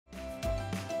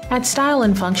Add style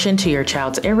and function to your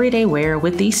child's everyday wear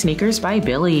with these sneakers by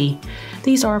Billy.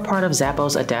 These are part of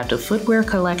Zappos adaptive footwear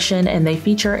collection, and they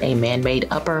feature a man-made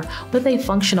upper with a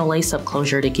functional lace-up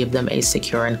closure to give them a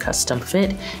secure and custom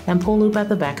fit, and pull loop at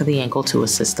the back of the ankle to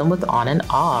assist them with on and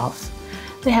off.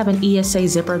 They have an ESA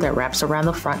zipper that wraps around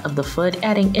the front of the foot,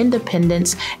 adding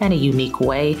independence and a unique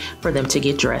way for them to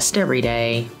get dressed every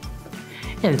day.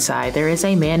 Inside, there is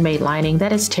a man-made lining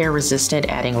that is tear-resistant,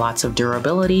 adding lots of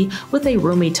durability with a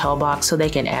roomy toe box so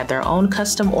they can add their own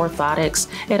custom orthotics.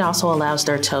 It also allows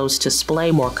their toes to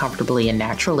splay more comfortably and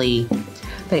naturally.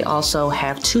 They also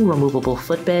have 2 removable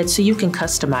footbeds so you can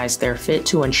customize their fit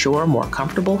to ensure a more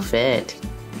comfortable fit.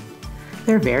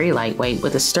 They're very lightweight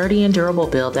with a sturdy and durable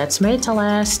build that's made to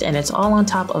last, and it's all on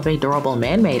top of a durable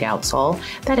man-made outsole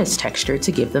that is textured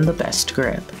to give them the best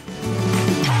grip.